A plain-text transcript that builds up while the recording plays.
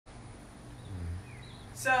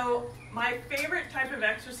So my favorite type of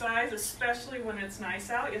exercise, especially when it's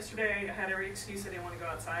nice out, yesterday I had every excuse I didn't want to go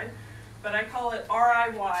outside, but I call it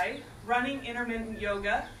RIY, Running Intermittent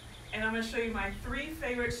Yoga, and I'm going to show you my 3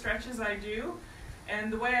 favorite stretches I do.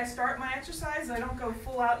 And the way I start my exercise, I don't go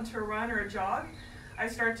full out into a run or a jog. I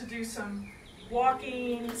start to do some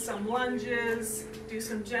walking, some lunges, do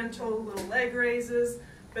some gentle little leg raises,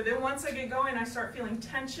 but then once I get going, I start feeling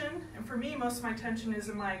tension, and for me, most of my tension is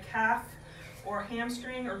in my calf or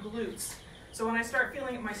hamstring or glutes. So when I start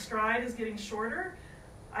feeling that my stride is getting shorter,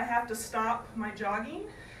 I have to stop my jogging,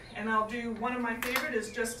 and I'll do, one of my favorite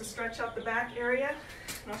is just to stretch out the back area,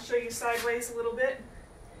 and I'll show you sideways a little bit.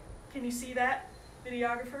 Can you see that,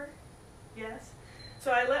 videographer? Yes?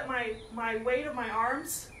 So I let my weight of my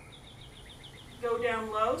arms go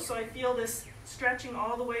down low, so I feel this stretching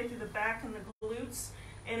all the way through the back and the glutes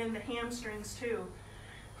and in the hamstrings too.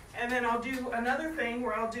 And then I'll do another thing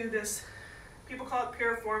where I'll do this, people call it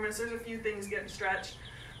piriformis, there's a few things getting stretched,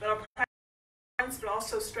 but I'll practice, but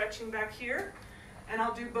also stretching back here, and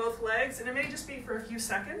I'll do both legs, and it may just be for a few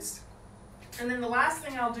seconds. And then the last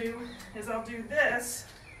thing I'll do is I'll do this.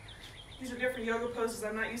 These are different yoga poses.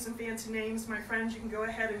 I'm not using fancy names. My friends, you can go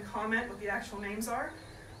ahead and comment what the actual names are.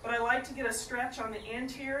 But I like to get a stretch on the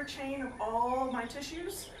anterior chain of all my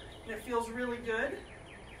tissues, and it feels really good.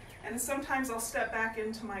 And sometimes I'll step back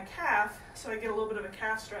into my calf, so I get a little bit of a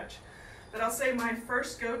calf stretch. But I'll say my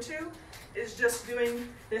first go-to is just doing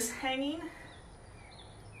this hanging.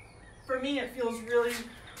 For me, it feels really,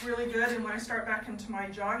 really good, and when I start back into my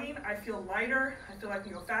jogging, I feel lighter, I feel like I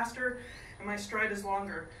can go faster, and my stride is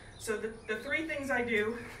longer. So the 3 things I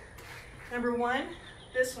do, number 1,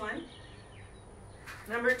 this one.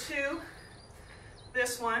 Number 2,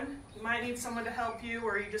 this one. You might need someone to help you,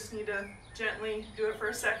 or you just need to gently do it for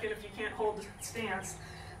a second if you can't hold the stance.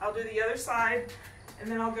 I'll do the other side,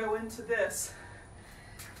 and then I'll go into this.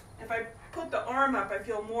 If I put the arm up, I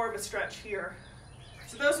feel more of a stretch here.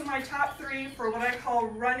 So those are my top 3 for what I call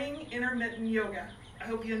running intermittent yoga. I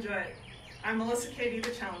hope you enjoy it. I'm Melissa Katie,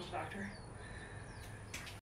 the Challenge Doctor.